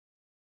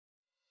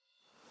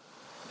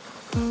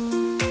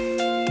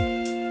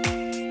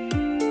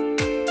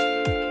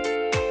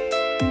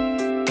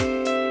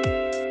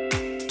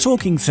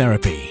Talking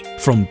Therapy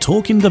from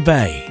Talk in the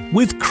Bay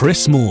with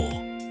Chris Moore.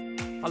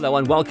 Hello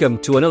and welcome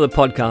to another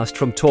podcast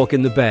from Talk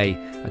in the Bay,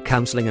 a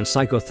counselling and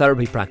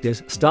psychotherapy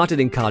practice started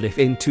in Cardiff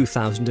in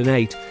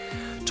 2008.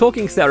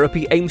 Talking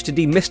Therapy aims to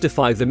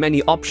demystify the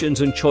many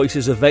options and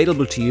choices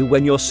available to you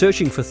when you're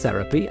searching for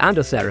therapy and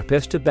a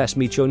therapist to best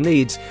meet your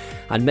needs,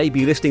 and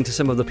maybe listening to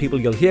some of the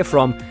people you'll hear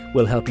from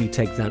will help you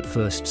take that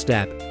first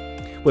step.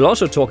 We'll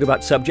also talk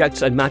about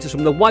subjects and matters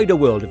from the wider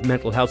world of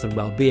mental health and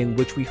well-being,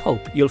 which we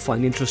hope you'll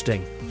find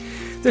interesting.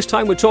 This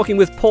time we're talking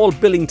with Paul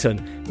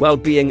Billington,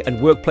 Wellbeing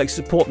and Workplace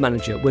Support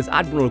Manager with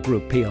Admiral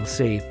Group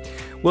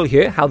plc. We'll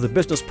hear how the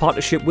business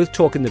partnership with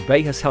Talk in the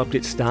Bay has helped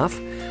its staff,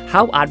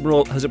 how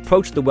Admiral has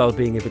approached the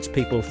well-being of its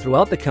people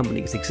throughout the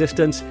company's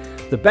existence,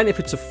 the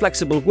benefits of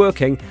flexible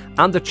working,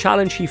 and the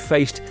challenge he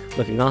faced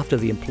looking after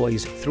the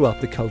employees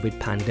throughout the COVID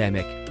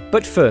pandemic.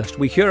 But first,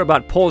 we hear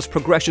about Paul's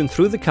progression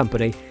through the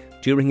company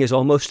during his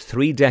almost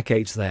 3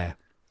 decades there.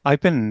 I've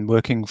been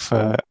working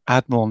for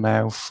Admiral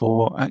now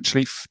for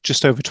actually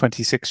just over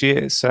 26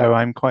 years. So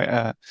I'm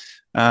quite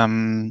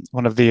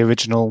one of the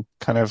original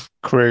kind of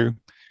crew,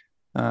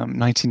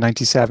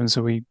 1997.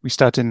 So we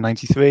started in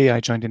 93,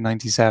 I joined in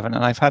 97,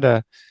 and I've had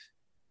a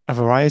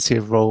variety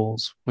of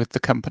roles with the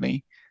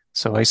company.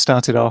 So I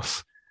started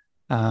off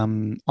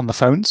on the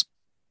phones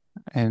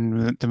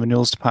in the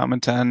renewals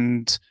department.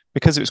 And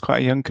because it was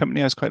quite a young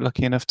company, I was quite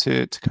lucky enough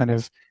to kind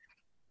of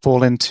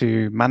fall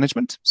into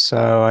management.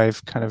 So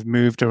I've kind of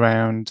moved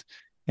around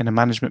in a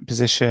management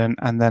position,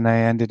 and then I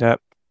ended up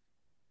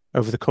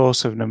over the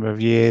course of a number of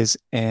years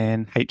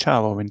in HR,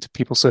 or into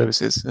people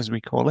services, as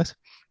we call it,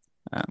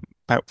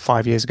 about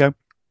 5 years ago.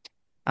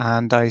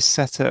 And I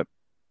set up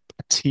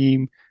a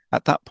team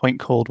at that point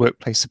called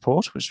Workplace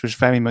Support, which was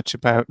very much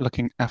about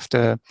looking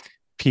after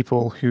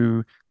people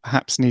who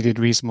perhaps needed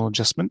reasonable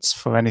adjustments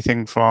for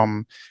anything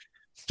from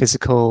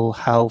physical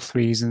health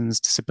reasons,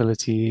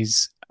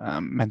 disabilities,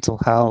 mental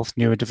health,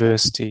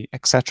 neurodiversity,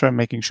 etc.,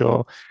 making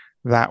sure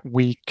that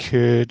we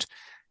could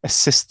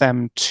assist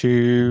them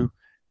to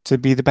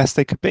be the best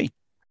they could be.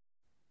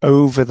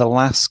 Over the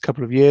last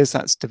couple of years,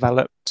 that's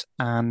developed,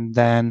 and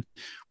then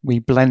we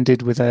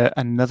blended with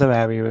another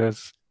area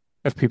of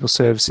people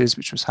services,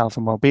 which was health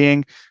and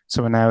wellbeing.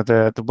 So we're now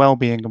the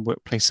wellbeing and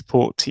workplace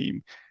support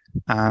team,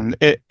 and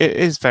it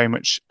is very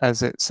much,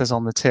 as it says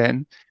on the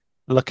tin,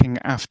 looking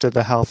after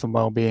the health and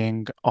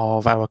wellbeing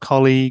of our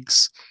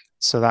colleagues.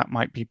 So that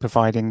might be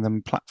providing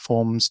them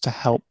platforms to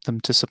help them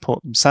to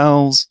support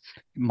themselves.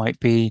 It might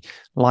be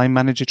line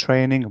manager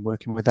training and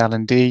working with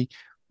L&D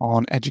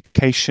on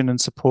education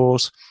and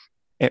support.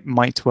 It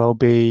might well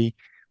be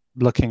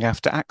looking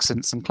after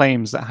accidents and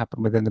claims that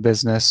happen within the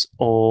business,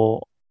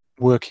 or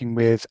working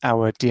with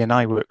our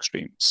D&I work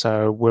stream.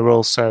 So we're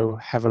also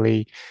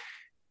heavily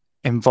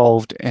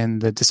involved in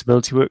the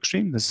disability work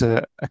stream. There's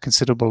a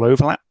considerable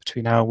overlap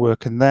between our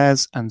work and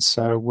theirs, and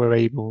so we're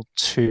able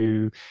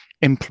to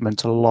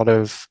implement a lot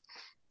of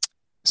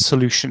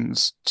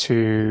solutions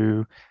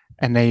to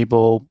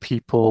enable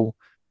people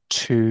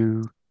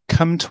to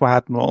come to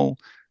Admiral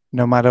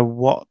no matter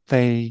what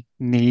they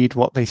need,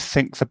 what they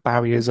think the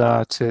barriers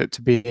are to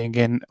being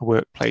in a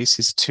workplace,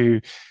 is to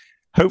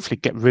hopefully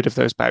get rid of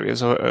those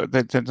barriers, or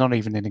they're not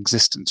even in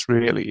existence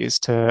really, is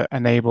to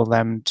enable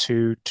them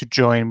to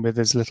join with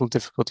as little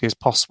difficulty as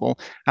possible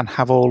and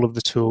have all of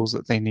the tools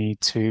that they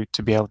need to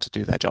be able to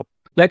do their job.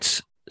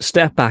 Let's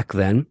step back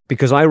then,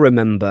 because I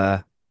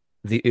remember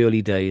the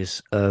early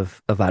days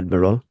of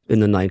Admiral in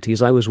the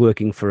 90s. I was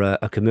working for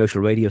a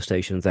commercial radio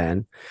station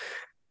then,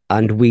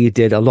 and we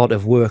did a lot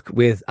of work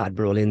with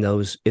Admiral in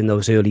those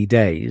early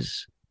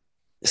days.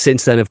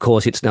 Since then, of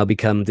course, it's now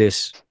become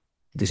this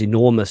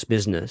enormous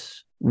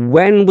business.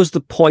 When was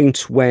the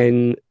point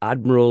when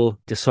Admiral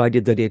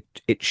decided that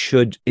it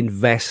should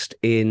invest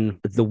in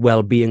the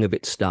well-being of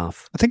its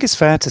staff? I think it's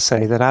fair to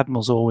say that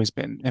Admiral's always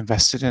been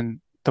invested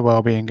in the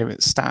well-being of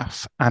its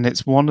staff, and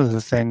it's one of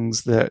the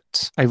things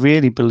that I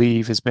really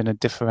believe has been a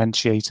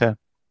differentiator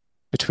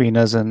between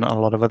us and a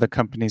lot of other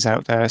companies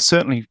out there.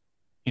 Certainly,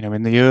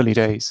 in the early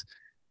days,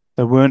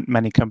 there weren't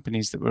many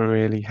companies that were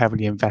really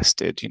heavily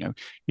invested.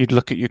 You'd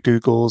look at your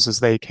Googles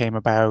as they came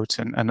about,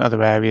 and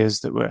other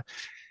areas that were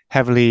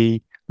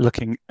heavily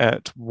looking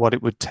at what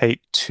it would take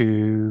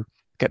to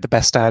get the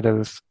best out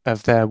of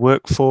their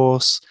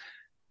workforce.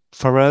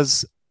 For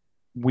us,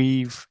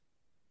 we've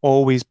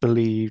always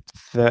believed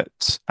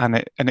that,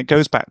 and it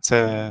goes back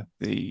to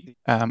the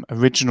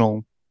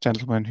original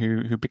gentleman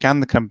who began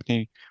the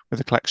company with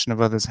a collection of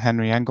others,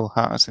 Henry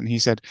Engelhardt, and he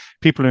said,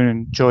 people who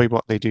enjoy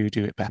what they do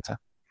it better.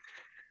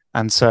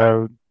 And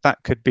so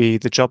that could be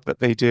the job that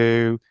they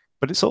do,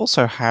 but it's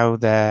also how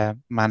they're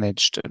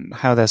managed and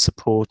how they're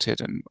supported.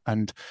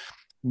 And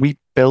we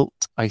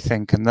built, I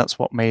think, and that's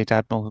what made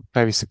Admiral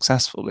very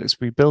successful,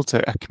 is we built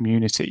a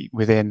community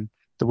within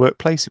the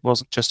workplace. It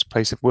wasn't just a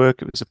place of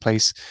work, it was a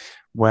place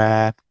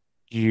where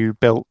you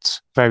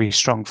built very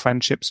strong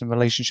friendships and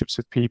relationships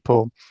with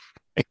people.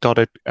 It got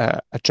a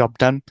job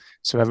done.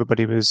 So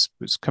everybody was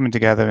coming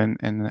together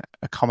in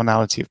a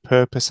commonality of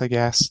purpose, I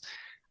guess.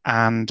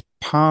 And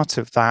part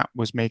of that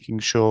was making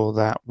sure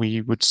that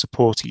we would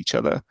support each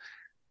other.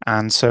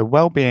 And so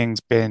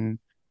well-being's been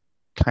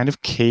kind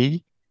of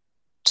key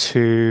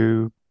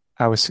to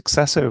our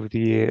success over the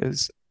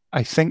years.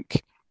 I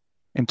think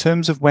in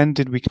terms of when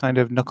did we kind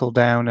of knuckle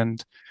down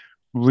and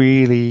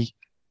really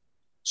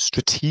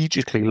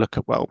strategically look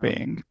at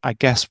well-being, I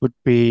guess would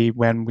be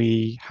when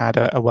we had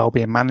a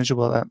well-being manager.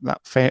 Well,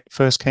 that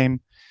first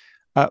came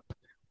up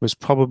was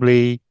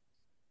probably,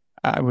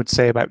 I would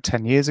say, about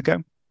 10 years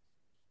ago.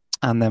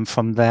 And then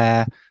from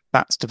there,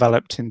 that's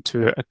developed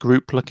into a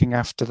group looking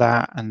after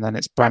that. And then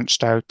it's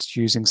branched out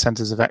using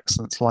centers of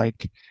excellence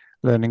like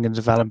learning and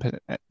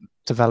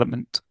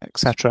development,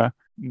 etc.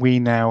 We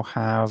now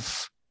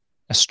have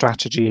a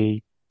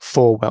strategy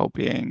for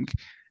well-being,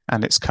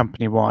 and it's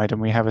company-wide,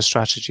 and we have a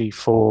strategy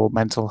for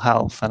mental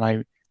health. And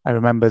I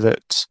remember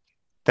that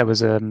there was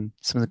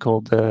something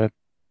called the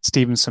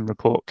Stevenson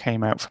report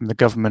came out from the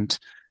government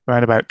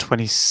around about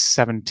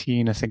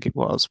 2017, I think it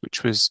was,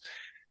 which was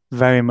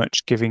very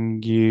much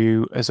giving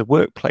you as a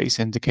workplace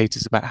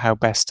indicators about how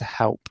best to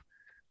help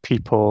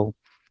people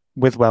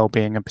with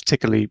well-being, and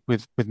particularly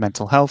with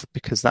mental health,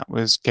 because that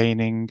was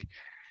gaining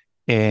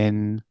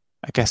in,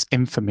 I guess,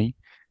 infamy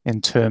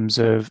in terms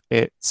of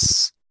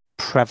its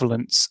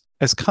prevalence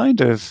as kind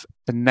of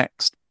the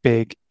next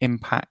big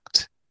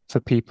impact for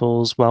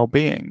people's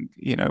well-being.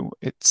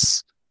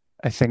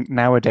 I think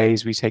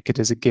nowadays we take it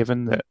as a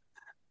given that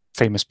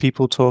famous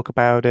people talk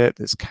about it.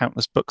 There's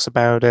countless books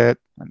about it,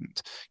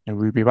 and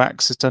Ruby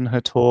Wax has done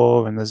her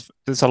tour, and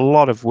there's a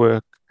lot of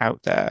work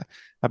out there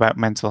about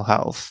mental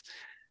health.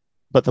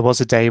 But there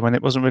was a day when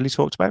it wasn't really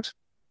talked about,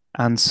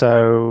 and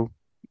so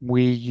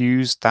we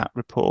used that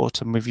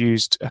report, and we've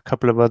used a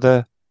couple of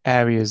other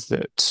areas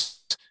that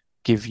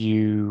give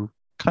you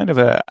kind of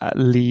a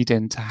lead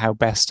into how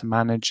best to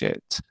manage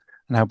it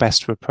and how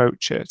best to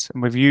approach it.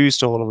 And we've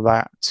used all of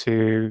that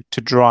to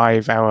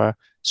drive our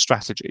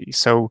strategy.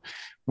 So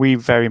we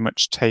very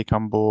much take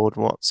on board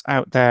what's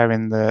out there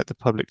in the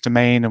public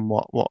domain and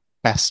what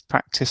best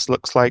practice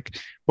looks like,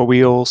 but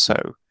we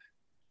also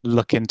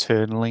look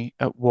internally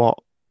at what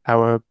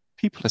our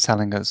people are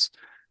telling us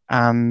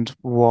and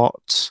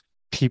what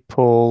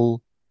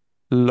people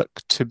look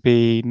to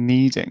be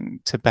needing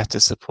to better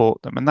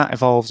support them. And that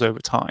evolves over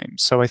time.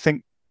 So I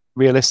think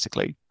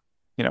realistically,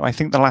 I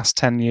think the last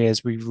 10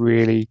 years we've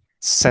really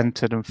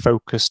centered and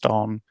focused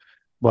on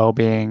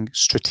well-being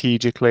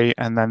strategically,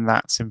 and then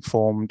that's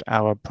informed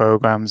our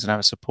programs and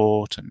our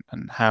support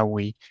and how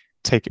we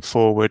take it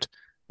forward.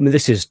 I mean,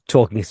 this is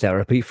talking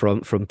therapy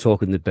from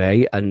Talking the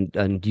Bay,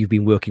 and you've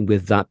been working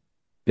with that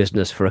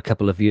business for a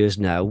couple of years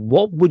now.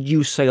 What would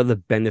you say are the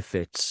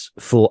benefits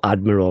for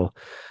Admiral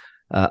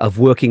of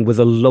working with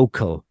a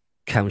local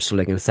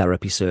counselling and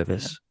therapy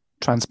service?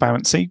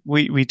 Transparency.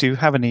 We do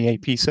have an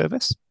EAP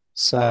service,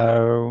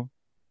 so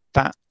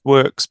that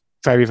works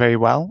very, very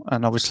well,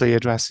 and obviously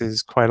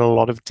addresses quite a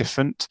lot of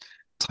different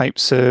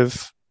types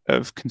of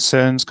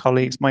concerns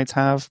colleagues might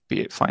have,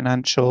 be it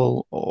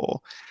financial or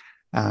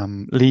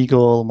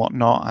legal and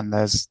whatnot. And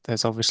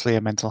there's obviously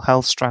a mental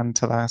health strand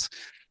to that.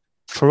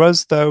 For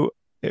us, though,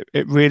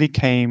 it really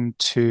came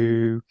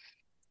to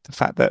the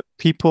fact that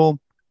people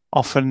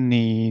often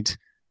need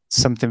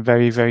something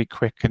very, very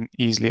quick and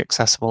easily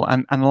accessible,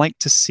 and like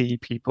to see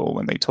people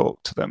when they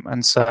talk to them.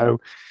 And so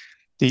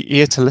the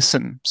ear to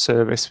listen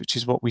service, which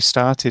is what we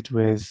started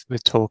with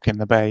Talking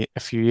the Bay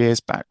a few years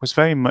back, was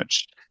very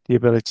much the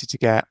ability to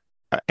get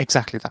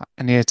exactly that,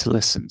 an ear to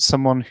listen.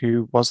 Someone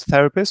who was a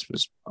therapist,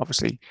 was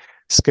obviously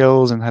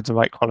skills and had the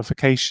right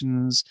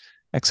qualifications,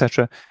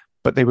 etc.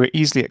 But they were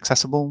easily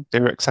accessible. They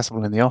were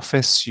accessible in the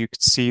office. You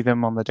could see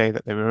them on the day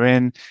that they were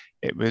in.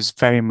 It was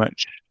very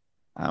much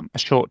a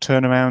short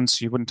turnaround,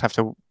 so you wouldn't have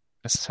to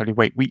necessarily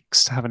wait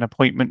weeks to have an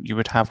appointment. You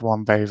would have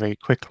one very, very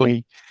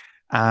quickly.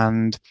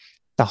 And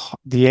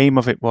the aim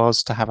of it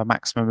was to have a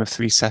maximum of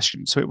 3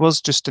 sessions. So it was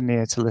just an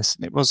ear to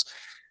listen. It was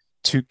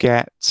to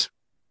get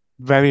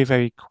very,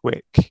 very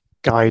quick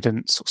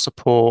guidance or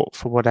support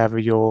for whatever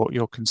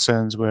your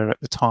concerns were at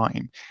the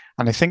time.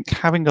 And I think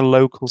having a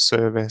local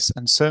service,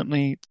 and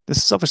certainly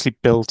this is obviously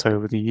built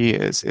over the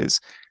years, is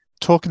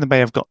Talking the Bay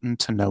have gotten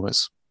to know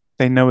us.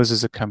 They know us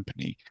as a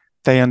company.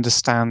 They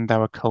understand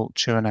our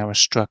culture and our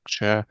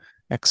structure,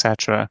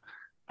 etc.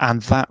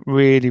 And that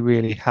really,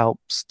 really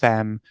helps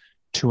them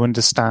to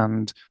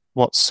understand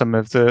what some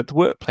of the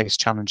workplace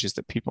challenges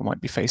that people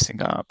might be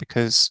facing are,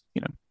 because,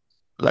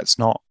 let's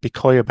not be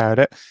coy about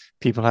it.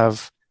 People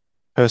have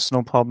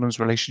personal problems,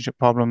 relationship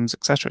problems,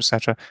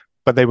 etc.,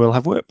 but they will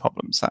have work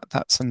problems.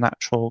 That's a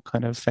natural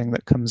kind of thing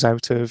that comes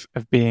out of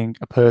being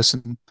a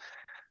person,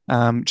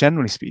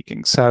 generally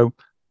speaking. So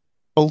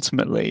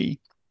ultimately,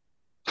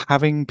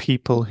 having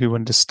people who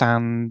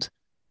understand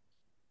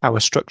our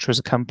structure as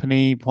a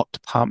company, what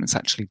departments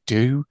actually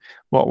do,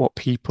 what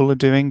people are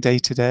doing day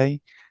to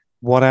day,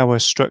 what our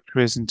structure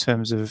is in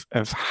terms of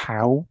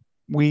how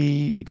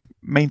we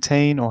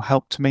maintain or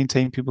help to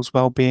maintain people's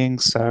well-being.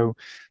 So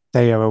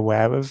They are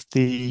aware of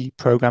the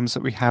programs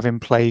that we have in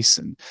place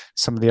and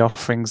some of the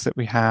offerings that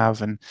we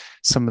have and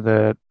some of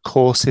the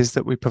courses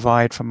that we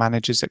provide for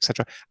managers,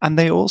 etc. And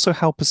they also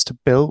help us to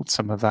build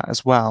some of that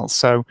as well.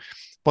 So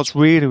what's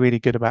really, really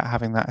good about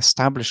having that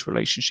established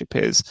relationship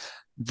is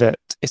that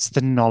it's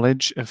the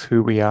knowledge of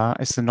who we are,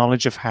 it's the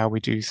knowledge of how we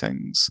do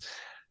things.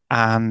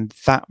 And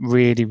that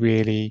really,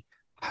 really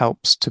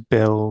helps to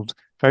build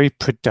very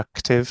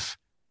productive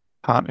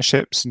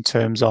partnerships in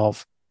terms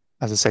of,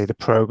 as I say, the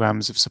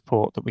programs of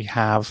support that we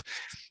have,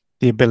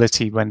 the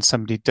ability when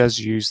somebody does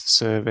use the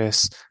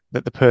service,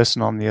 that the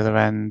person on the other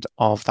end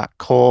of that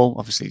call,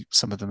 obviously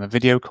some of them are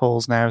video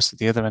calls now, so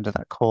the other end of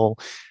that call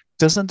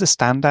does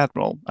understand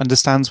Admiral,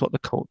 understands what the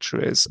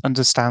culture is,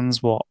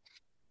 understands what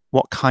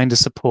kind of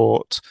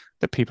support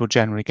that people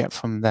generally get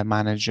from their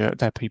manager,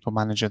 their people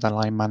manager, their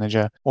line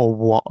manager, or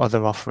what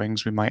other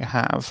offerings we might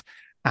have.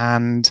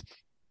 And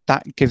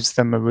that gives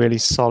them a really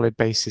solid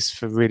basis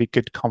for really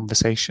good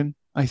conversation,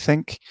 I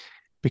think,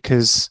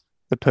 because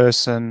the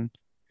person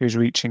who's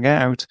reaching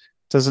out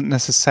doesn't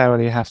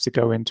necessarily have to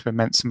go into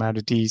immense amount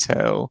of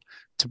detail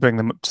to bring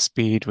them up to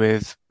speed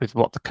with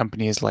what the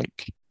company is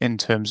like in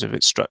terms of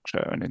its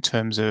structure and in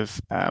terms of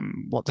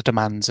what the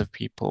demands of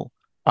people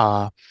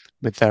are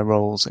with their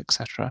roles,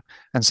 etc.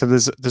 And so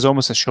there's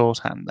almost a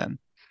shorthand then,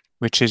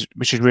 which is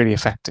really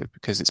effective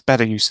because it's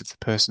better use of the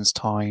person's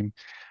time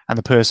and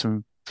the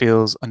person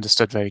feels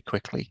understood very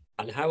quickly.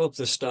 And how have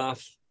the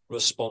staff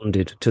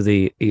responded to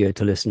the Ear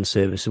to Listen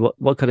service?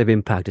 What kind of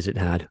impact has it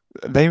had?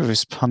 They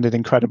responded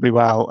incredibly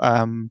well,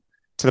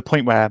 to the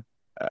point where,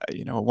 at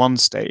one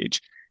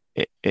stage,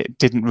 it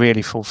didn't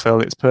really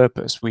fulfill its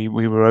purpose. We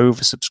were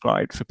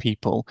oversubscribed for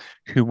people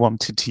who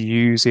wanted to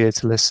use Ear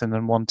to Listen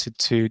and wanted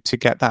to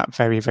get that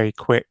very, very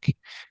quick,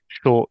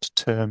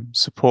 short-term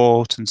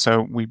support. And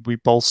so we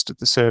bolstered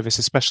the service,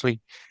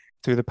 especially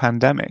through the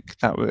pandemic.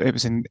 It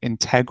was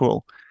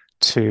integral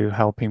to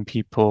helping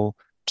people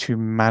to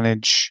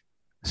manage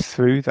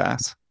through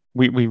that.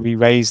 We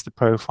raised the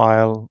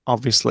profile,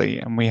 obviously,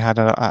 and we had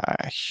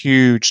a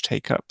huge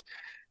take-up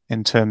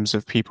in terms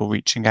of people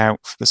reaching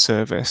out for the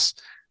service.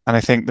 And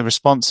I think the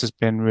response has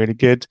been really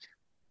good,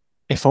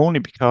 if only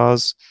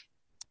because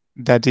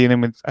they're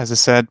dealing with, as I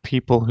said,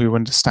 people who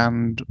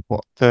understand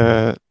what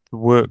the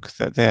work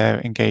that they're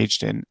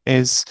engaged in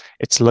is.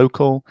 It's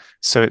local,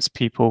 so it's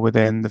people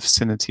within the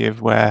vicinity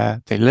of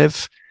where they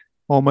live,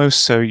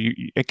 almost. So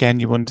you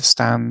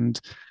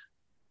understand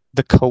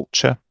the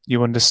culture,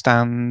 you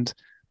understand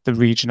the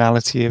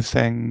regionality of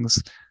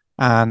things,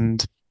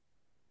 and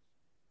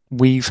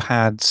we've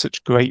had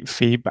such great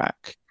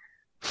feedback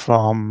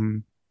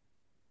from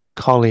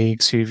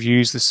colleagues who've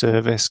used the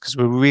service because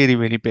we're really,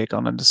 really big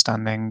on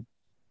understanding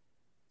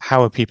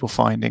how are people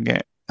finding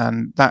it,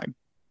 and that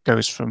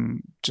goes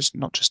from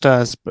not just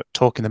us, but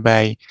Talking the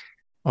Bay.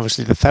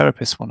 Obviously, the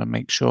therapists want to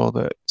make sure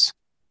that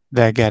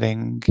they're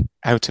getting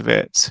out of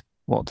it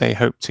what they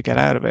hope to get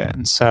out of it,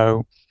 and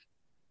so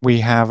we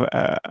have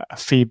a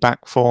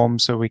feedback form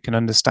so we can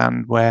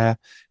understand where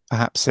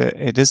perhaps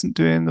it isn't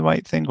doing the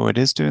right thing or it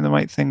is doing the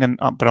right thing.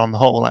 But on the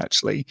whole,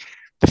 actually,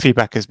 the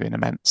feedback has been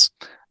immense.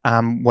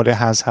 What it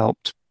has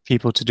helped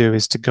people to do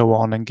is to go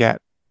on and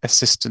get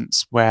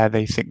assistance where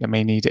they think they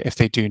may need it if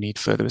they do need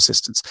further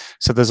assistance.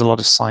 So there's a lot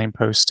of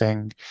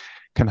signposting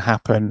can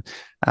happen,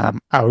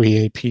 our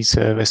EAP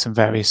service and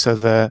various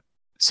other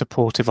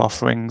supportive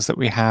offerings that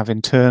we have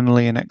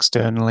internally and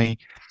externally.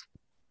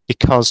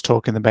 Because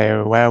Talking the Bay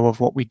are aware of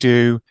what we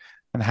do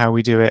and how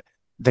we do it,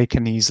 they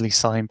can easily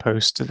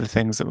signpost to the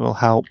things that will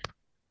help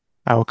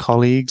our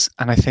colleagues.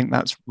 And I think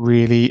that's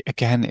really,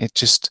 again,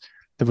 the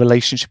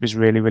relationship is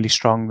really, really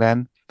strong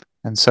then.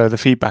 And so the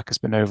feedback has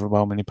been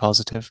overwhelmingly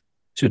positive.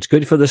 So it's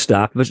good for the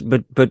staff,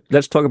 but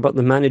let's talk about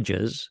the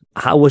managers.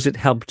 How has it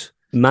helped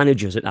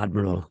managers at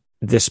Admiral,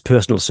 this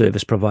personal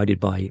service provided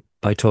by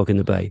Talking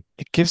the Bay?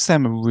 It gives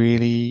them a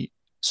really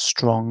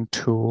strong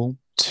tool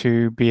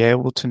to be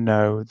able to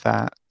know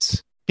that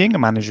being a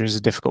manager is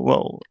a difficult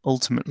role.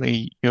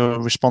 Ultimately, you're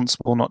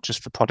responsible not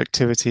just for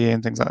productivity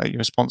and things like that. You're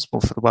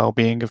responsible for the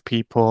well-being of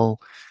people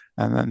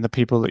and then the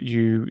people that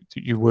you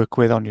work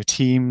with on your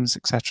teams,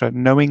 etc.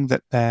 Knowing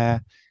that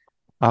there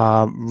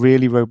are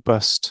really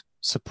robust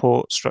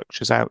support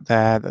structures out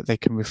there that they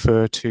can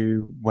refer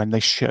to when they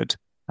should,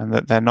 and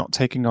that they're not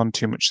taking on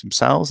too much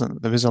themselves, and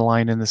that there is a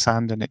line in the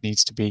sand and it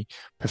needs to be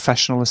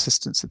professional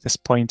assistance at this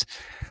point.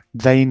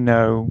 They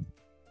know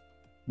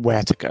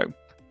where to go.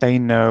 They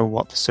know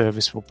what the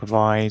service will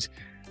provide,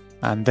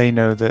 and they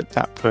know that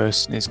that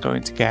person is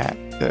going to get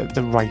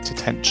the right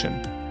attention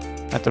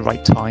at the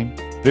right time.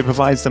 It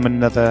provides them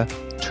another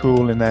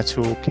tool in their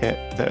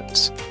toolkit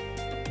that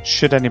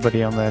should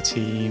anybody on their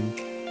team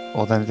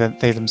or then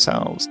they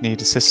themselves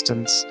need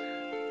assistance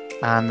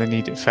and they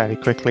need it fairly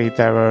quickly,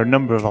 there are a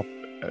number of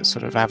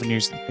sort of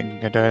avenues that they can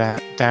go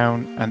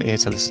down, and Ear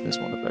to Listen is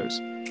one of those.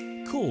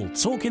 Call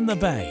Talking the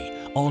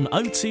Bay on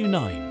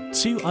 029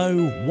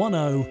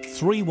 2010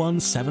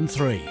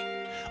 3173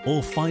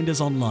 or find us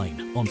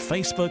online on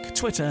Facebook,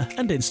 Twitter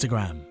and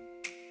Instagram.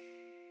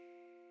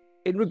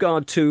 In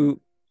regard to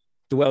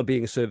the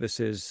wellbeing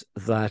services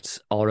that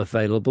are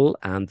available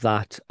and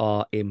that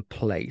are in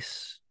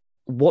place,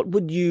 what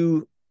would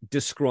you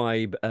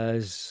describe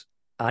as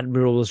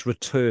Admiral's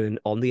return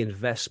on the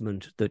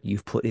investment that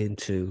you've put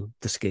into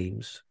the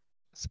schemes?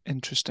 It's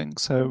interesting.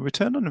 So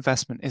return on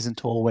investment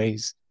isn't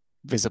always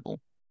visible.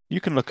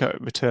 You can look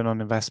at return on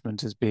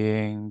investment as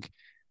being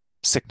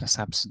sickness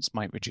absence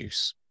might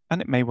reduce,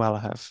 and it may well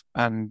have.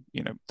 And,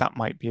 that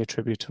might be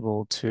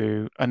attributable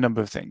to a number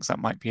of things. That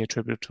might be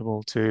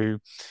attributable to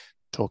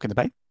talk in the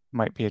bay,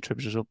 might be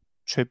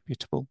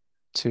attributable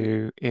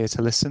to ear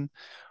to listen,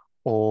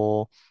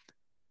 or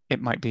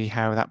it might be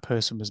how that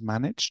person was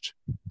managed,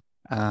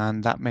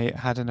 and that may have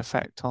had an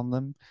effect on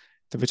them.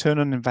 The return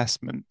on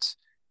investment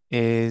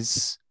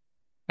is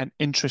an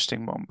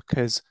interesting one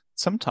because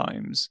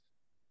sometimes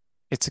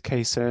it's a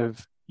case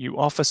of you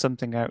offer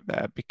something out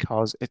there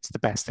because it's the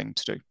best thing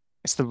to do.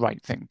 It's the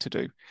right thing to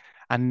do.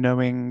 And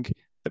knowing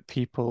that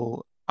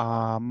people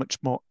are much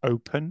more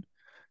open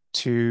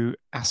to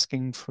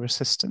asking for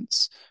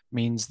assistance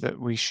means that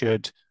we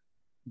should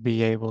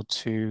be able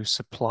to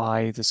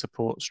supply the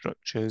support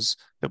structures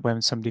that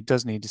when somebody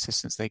does need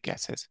assistance, they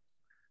get it.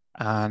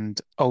 And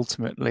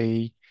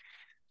ultimately,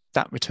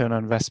 that return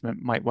on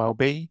investment might well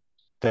be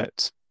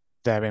that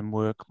they're in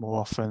work more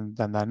often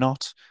than they're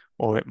not,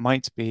 or it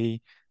might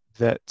be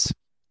that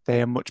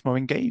they are much more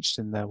engaged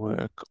in their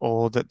work,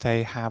 or that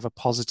they have a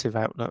positive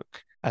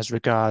outlook as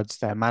regards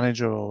their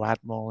manager or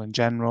Admiral in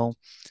general.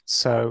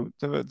 So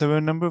there are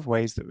a number of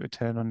ways that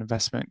return on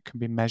investment can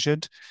be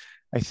measured.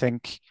 I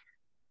think,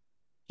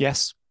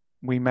 yes,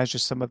 we measure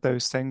some of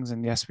those things,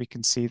 and yes, we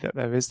can see that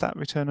there is that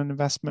return on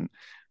investment,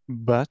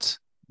 but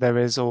there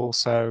is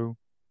also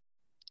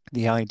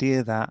the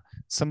idea that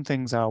some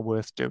things are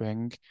worth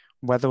doing,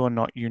 whether or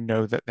not you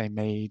know that they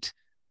made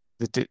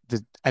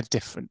a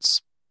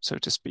difference, so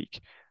to speak.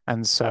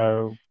 And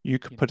so you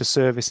could put a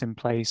service in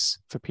place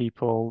for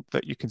people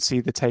that you can see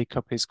the take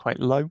up is quite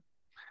low.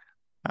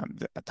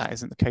 That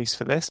isn't the case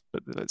for this,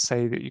 but let's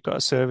say that you've got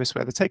a service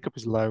where the take up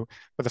is low,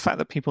 but the fact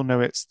that people know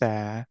it's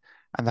there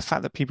and the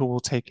fact that people will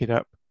take it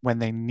up when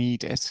they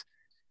need it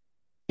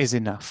is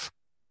enough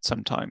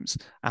sometimes,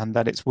 and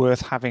that it's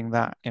worth having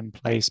that in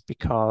place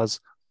because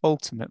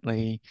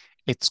ultimately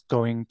it's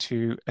going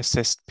to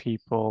assist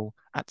people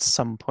at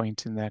some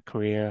point in their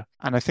career.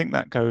 And I think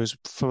that goes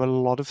for a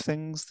lot of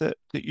things that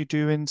you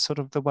do in sort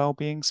of the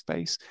well-being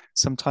space.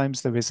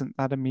 Sometimes there isn't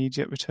that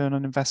immediate return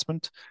on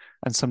investment.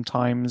 And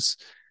sometimes,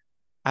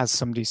 as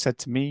somebody said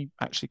to me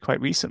actually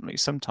quite recently,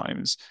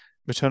 sometimes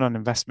return on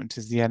investment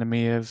is the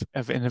enemy of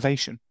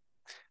innovation.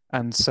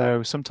 And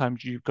so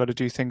sometimes you've got to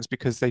do things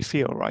because they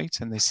feel right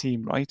and they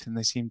seem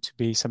to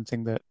be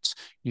something that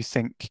you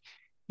think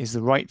is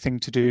the right thing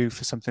to do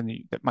for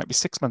something that might be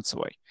 6 months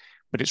away,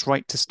 but it's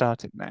right to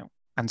start it now.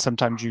 And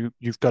sometimes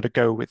you've got to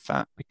go with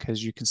that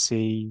because you can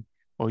see,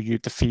 or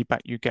the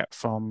feedback you get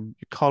from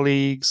your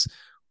colleagues,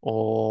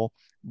 or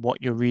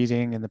what you're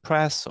reading in the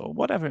press, or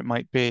whatever it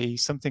might be,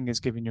 something is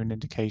giving you an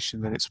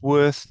indication that it's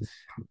worth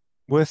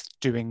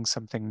doing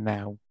something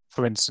now.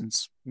 For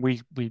instance,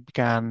 we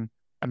began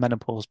a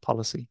menopause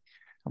policy,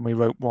 and we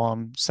wrote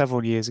one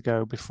several years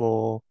ago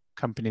before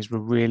companies were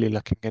really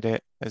looking at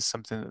it as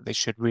something that they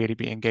should really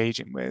be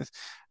engaging with.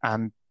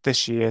 And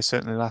this year,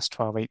 certainly the last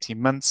 12,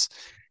 18 months,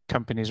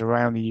 companies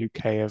around the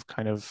UK have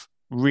kind of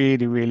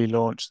really, really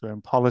launched their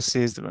own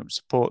policies, their own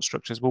support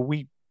structures. Well,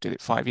 we did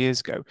it 5 years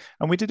ago,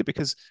 and we did it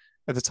because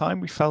at the time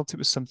we felt it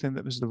was something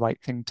that was the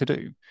right thing to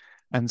do.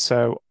 And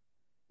so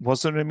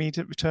was there an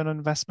immediate return on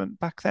investment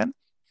back then?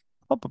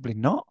 Probably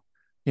not.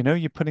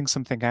 You're putting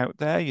something out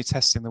there, you're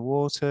testing the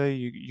water,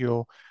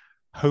 you're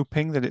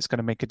hoping that it's going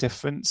to make a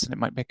difference, and it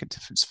might make a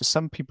difference for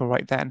some people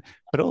right then,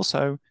 but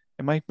also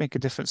it might make a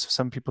difference for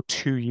some people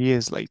 2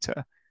 years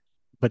later,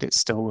 but it's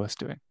still worth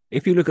doing.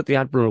 If you look at the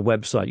Admiral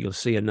website, you'll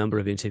see a number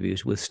of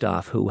interviews with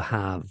staff who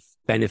have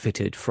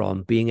benefited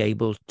from being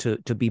able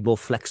to be more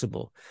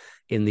flexible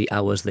in the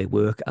hours they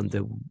work and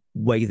the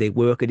way they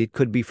work. And it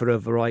could be for a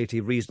variety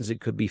of reasons. It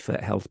could be for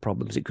health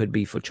problems. It could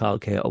be for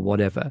childcare or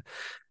whatever.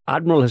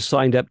 Admiral has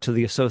signed up to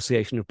the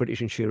Association of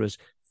British Insurers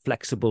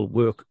Flexible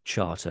Work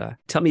Charter.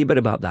 Tell me a bit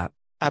about that.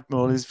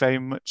 Admiral is very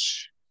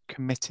much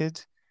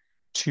committed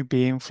to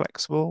being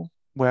flexible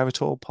where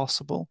at all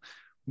possible.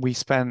 We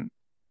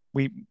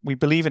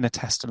believe in a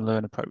test and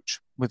learn approach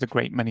with a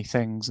great many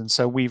things. And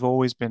so we've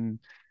always been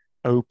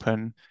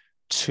open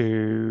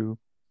to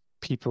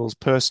people's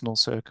personal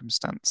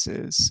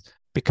circumstances,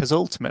 because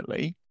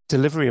ultimately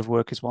delivery of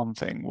work is one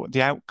thing. What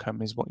the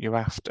outcome is what you're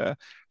after.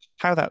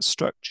 How that's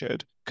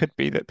structured could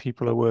be that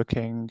people are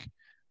working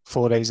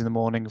 4 days in the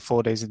morning,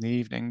 4 days in the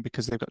evening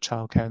because they've got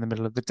childcare in the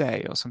middle of the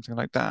day or something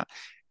like that.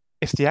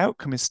 If the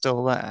outcome is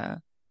still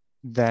there,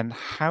 then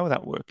how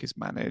that work is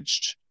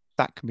managed,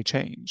 that can be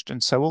changed.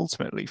 And so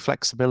ultimately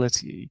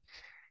flexibility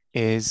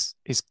is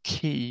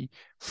key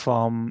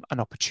from an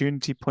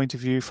opportunity point of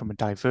view, from a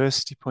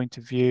diversity point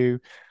of view,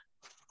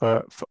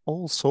 for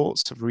all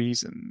sorts of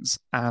reasons.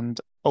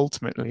 And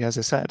ultimately, as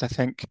I said, I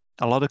think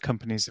a lot of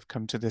companies have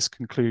come to this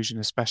conclusion,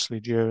 especially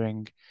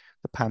during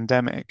the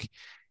pandemic,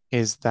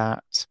 is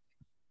that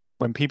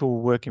when people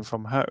were working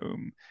from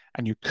home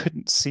and you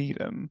couldn't see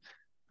them,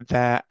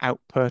 their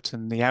output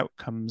and the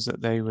outcomes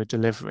that they were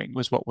delivering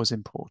was what was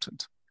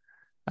important,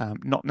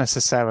 not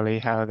necessarily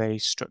how they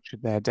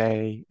structured their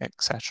day,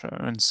 etc.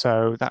 And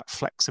so that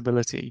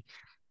flexibility,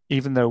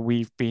 even though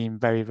we've been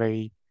very,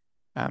 very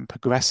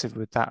progressive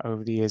with that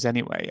over the years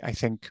anyway, I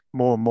think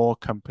more and more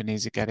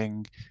companies are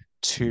getting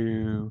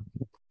to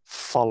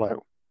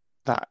follow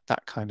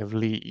that kind of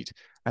lead.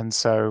 And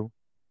so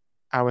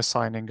our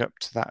signing up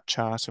to that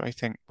charter, I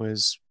think,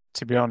 was,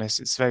 to be honest,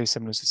 it's very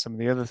similar to some of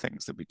the other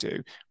things that we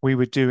do. We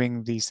were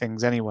doing these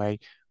things anyway,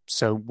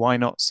 so why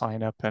not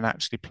sign up and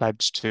actually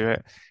pledge to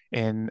it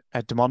in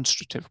a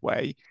demonstrative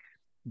way?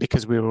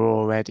 Because we were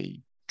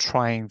already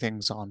trying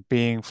things on,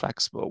 being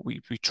flexible.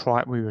 We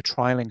were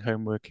trialing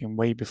home working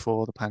way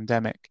before the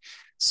pandemic,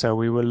 so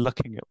we were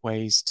looking at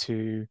ways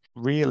to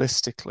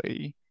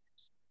realistically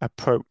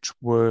approach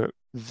work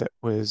that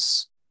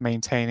was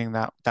maintaining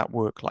that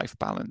work-life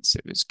balance.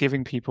 It was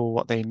giving people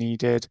what they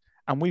needed,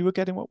 and we were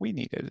getting what we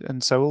needed.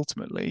 And so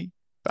ultimately,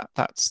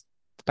 that's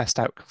the best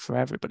outcome for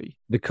everybody.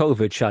 The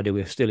COVID shadow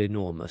is still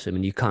enormous. I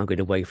mean, you can't get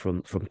away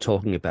from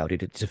talking about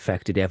it. It's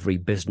affected every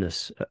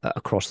business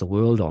across the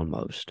world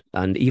almost.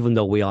 And even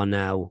though we are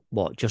now,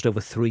 just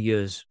over 3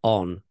 years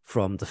on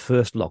from the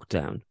first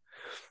lockdown,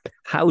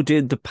 how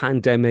did the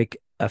pandemic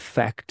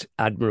affect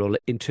Admiral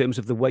in terms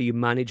of the way you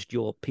managed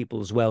your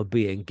people's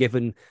well-being,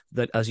 given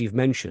that, as you've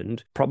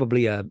mentioned,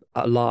 probably a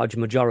large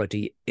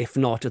majority, if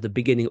not at the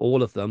beginning,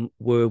 all of them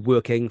were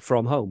working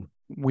from home?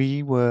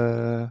 We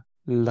were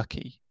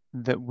lucky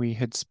that we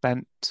had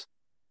spent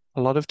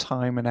a lot of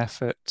time and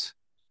effort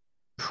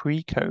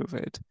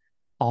pre-COVID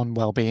on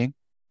well-being,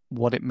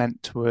 what it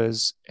meant to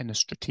us in a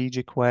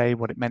strategic way,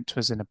 what it meant to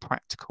us in a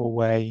practical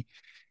way,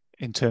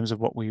 in terms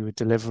of what we were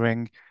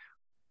delivering.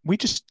 We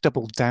just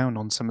doubled down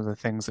on some of the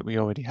things that we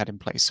already had in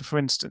place. So, for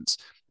instance,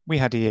 we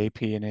had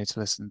EAP and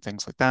ATLAS and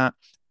things like that.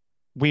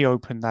 We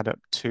opened that up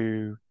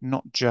to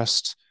not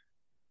just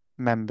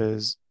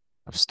members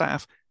of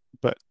staff,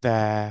 but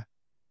their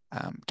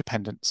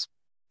dependents.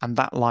 And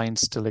that line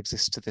still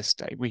exists to this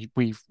day.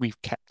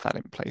 We've kept that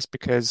in place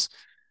because,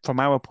 from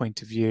our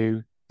point of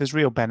view, there's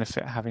real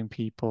benefit having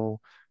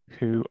people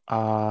who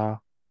are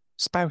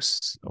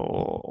spouse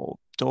or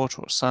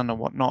daughter or son or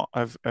whatnot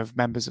of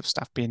members of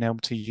staff being able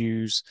to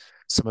use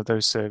some of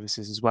those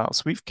services as well.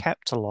 So we've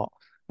kept a lot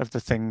of the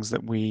things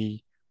that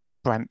we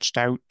branched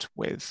out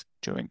with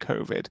during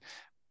COVID.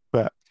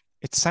 But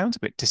it sounds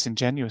a bit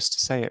disingenuous to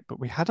say it, but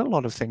we had a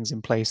lot of things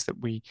in place that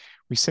we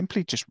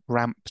simply just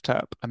ramped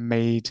up and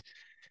made,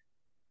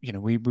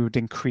 we would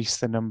increase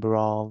the number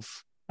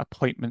of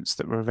appointments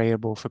that were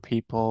available for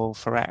people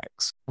for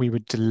X. We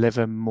would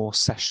deliver more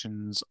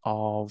sessions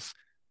of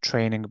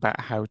training about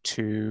how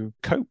to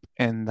cope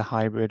in the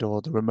hybrid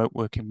or the remote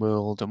working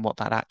world and what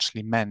that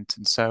actually meant.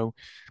 And so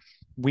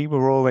we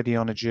were already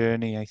on a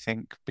journey, I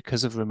think,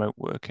 because of remote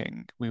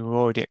working. We were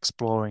already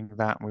exploring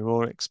that. And we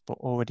were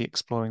already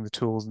exploring the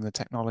tools and the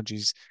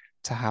technologies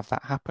to have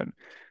that happen.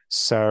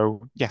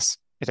 So yes,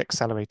 it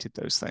accelerated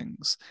those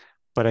things.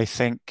 But I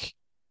think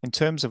in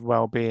terms of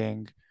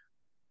well-being,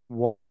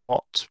 what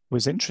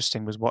was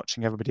interesting was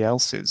watching everybody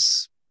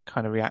else's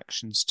kind of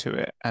reactions to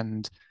it.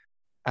 And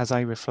as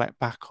I reflect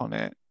back on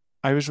it,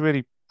 I was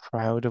really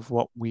proud of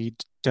what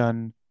we'd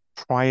done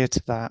prior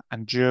to that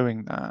and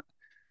during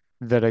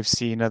that I've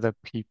seen other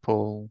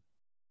people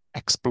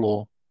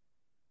explore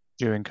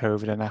during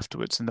COVID and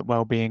afterwards, and that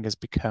well-being has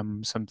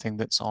become something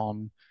that's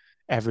on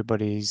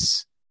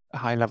everybody's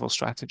high-level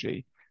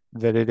strategy,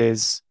 that it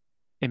is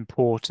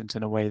important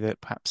in a way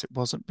that perhaps it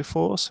wasn't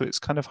before. So it's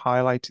kind of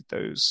highlighted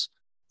those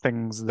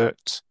things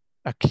that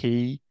are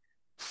key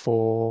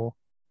for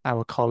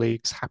our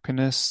colleagues'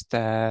 happiness,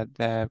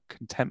 their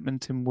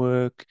contentment in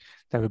work,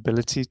 their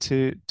ability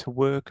to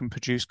work and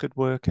produce good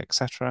work,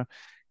 etc.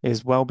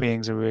 Is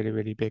well-being is a really,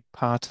 really big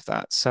part of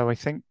that. So I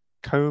think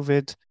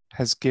COVID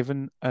has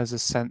given us a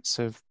sense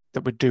of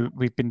that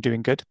we've been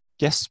doing good.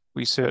 Yes,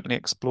 we certainly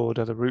explored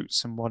other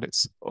routes, and what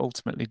it's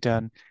ultimately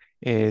done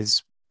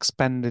is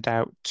expanded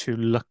out to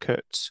look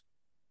at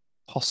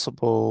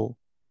possible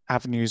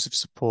avenues of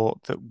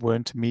support that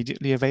weren't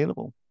immediately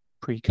available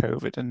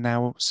pre-COVID and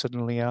now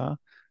suddenly are,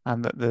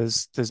 and that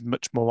there's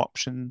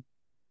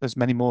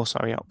many more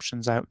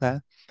options out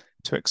there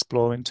to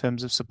explore in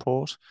terms of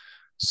support.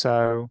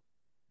 So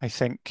I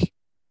think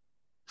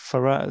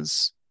for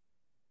us,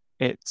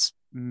 it's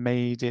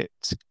made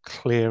it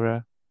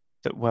clearer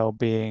that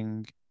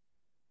well-being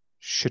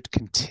should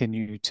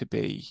continue to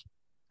be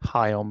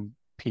high on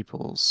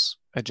people's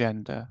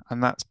agenda,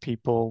 and that's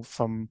people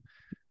from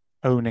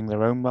owning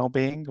their own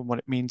well-being and what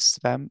it means to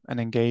them and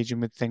engaging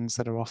with things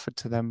that are offered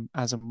to them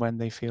as and when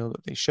they feel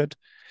that they should.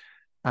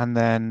 And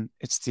then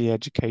it's the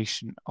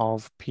education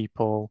of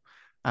people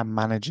and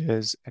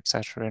managers,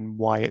 etc., and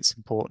why it's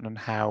important and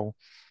how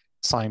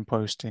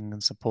signposting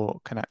and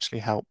support can actually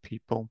help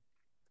people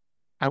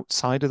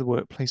outside of the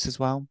workplace as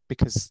well,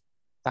 because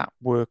that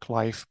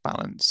work-life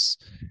balance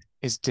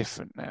is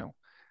different now.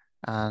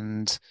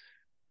 And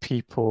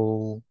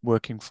people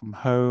working from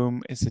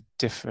home is a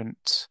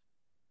different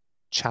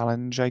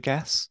challenge, I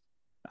guess.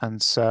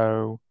 And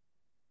so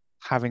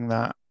having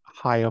that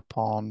high up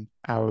on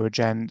our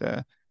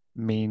agenda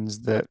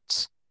means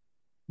that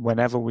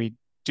whenever we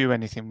do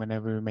anything,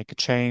 whenever we make a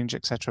change,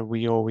 etc.,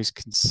 we always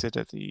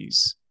consider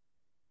these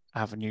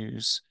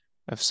avenues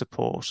of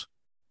support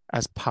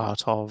as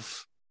part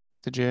of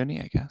the journey,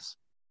 I guess.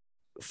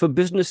 For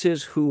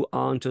businesses who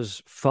aren't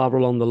as far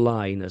along the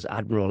line as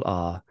Admiral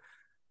are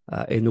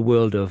in the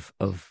world of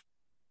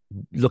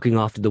looking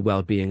after the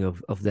well-being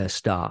of their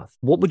staff,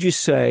 what would you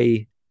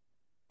say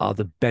are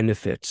the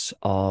benefits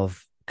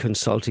of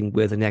consulting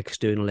with an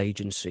external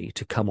agency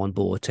to come on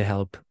board to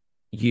help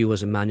you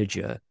as a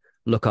manager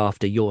look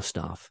after your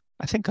staff?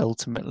 I think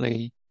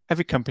ultimately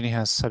every company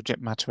has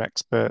subject matter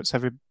experts.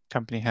 Every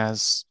company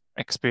has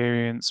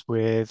experience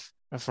with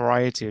a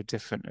variety of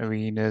different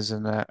arenas,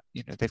 and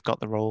they've got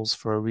the roles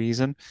for a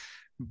reason.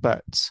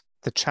 But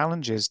the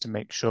challenge is to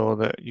make sure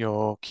that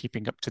you're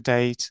keeping up to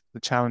date. The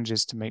challenge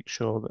is to make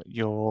sure that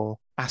you're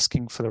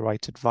asking for the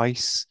right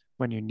advice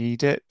when you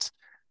need it,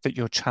 that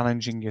you're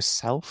challenging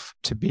yourself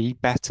to be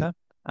better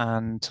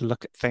and to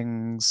look at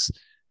things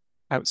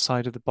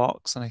outside of the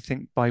box. And I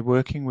think by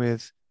working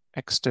with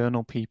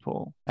external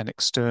people and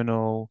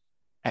external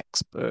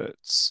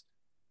experts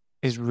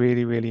is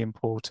really, really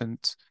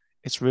important.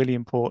 It's really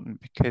important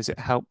because it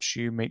helps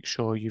you make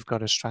sure you've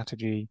got a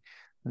strategy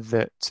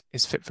that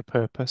is fit for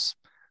purpose,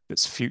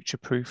 that's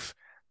future-proof,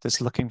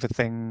 that's looking for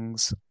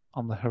things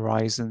on the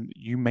horizon that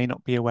you may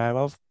not be aware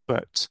of,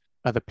 but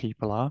other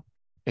people are.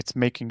 It's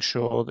making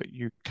sure that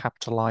you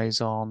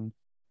capitalize on,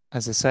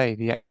 as I say,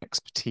 the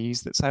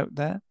expertise that's out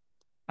there,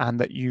 and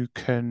that you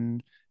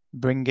can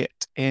bring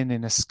it in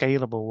a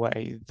scalable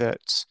way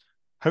that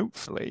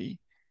hopefully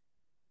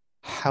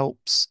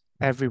helps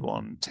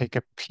everyone take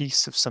a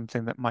piece of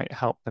something that might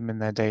help them in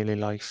their daily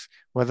life,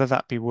 whether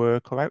that be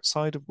work or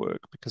outside of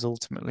work, because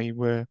ultimately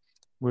we're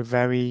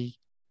very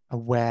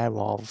aware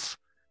of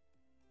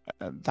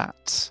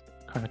that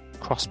kind of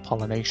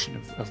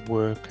cross-pollination of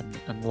work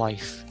and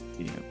life.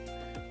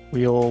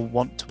 We all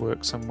want to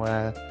work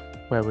somewhere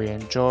where we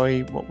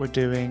enjoy what we're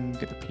doing,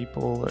 the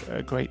people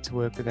are great to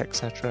work with,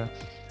 etc.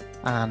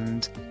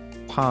 And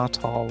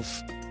part of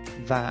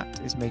that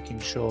is making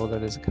sure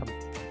that as a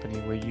company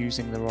we're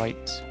using the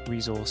right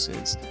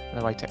resources,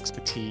 the right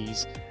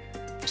expertise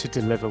to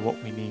deliver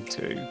what we need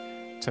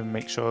to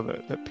make sure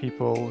that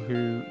people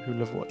who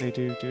love what they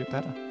do it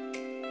better.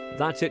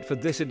 That's it for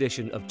this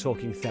edition of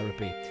Talking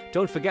Therapy.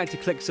 Don't forget to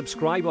click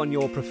subscribe on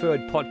your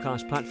preferred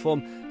podcast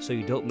platform so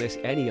you don't miss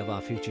any of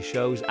our future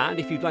shows. And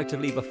if you'd like to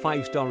leave a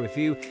 5-star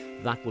review,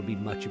 that will be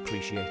much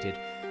appreciated.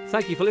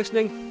 Thank you for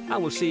listening,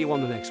 and we'll see you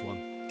on the next one.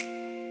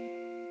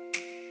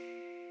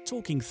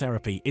 Talking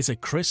Therapy is a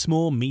Chris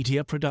Moore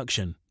media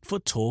production for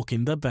Talk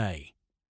in the Bay.